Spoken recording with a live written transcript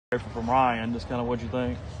From Ryan, just kind of what you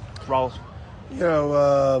think, Ross?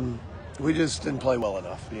 We just didn't play well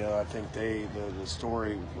enough. I think the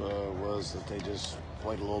story was that they just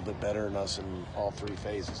played a little bit better than us in all three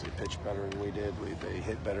phases. They pitched better than we did, they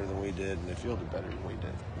hit better than we did, and they fielded better than we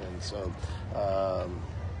did. And so,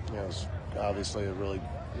 it's obviously a really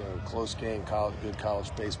close game, good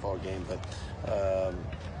college baseball game, but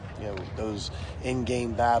those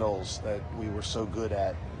in-game battles that we were so good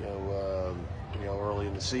at, early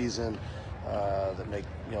in the season, that make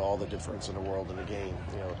all the difference in the world in a game.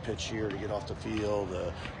 A pitch here to get off the field,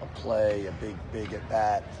 a play, a big at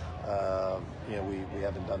bat. We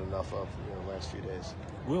haven't done enough of the last few days.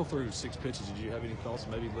 Will threw 6 pitches. Did you have any thoughts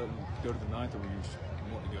maybe let him go to the ninth, or were you just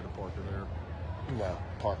wanting to go to Parker there? No,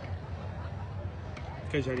 Parker.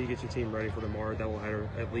 Coach, how do you get your team ready for tomorrow? That will have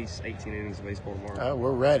at least 18 innings of baseball tomorrow.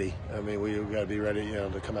 We're ready. I mean, we've got to be ready,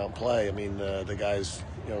 to come out and play. I mean, the guys,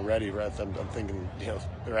 ready. I'm thinking,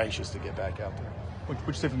 they're anxious to get back out there. What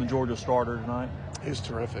you say from the Georgia starter tonight? He was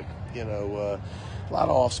terrific. A lot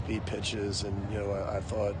of off-speed pitches, and I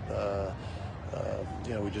thought,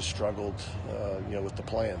 we just struggled, with the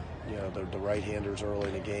plan. The right-handers early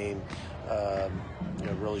in the game,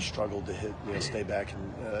 really struggled to hit, stay back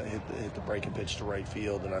and hit the breaking pitch to right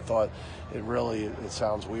field. And I thought it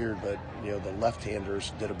sounds weird, but the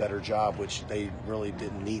left-handers did a better job, which they really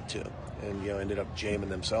didn't need to, and ended up jamming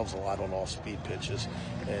themselves a lot on off-speed pitches.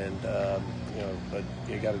 And but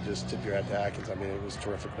you got to just tip your hat to Atkins. I mean, it was a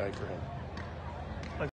terrific night for him.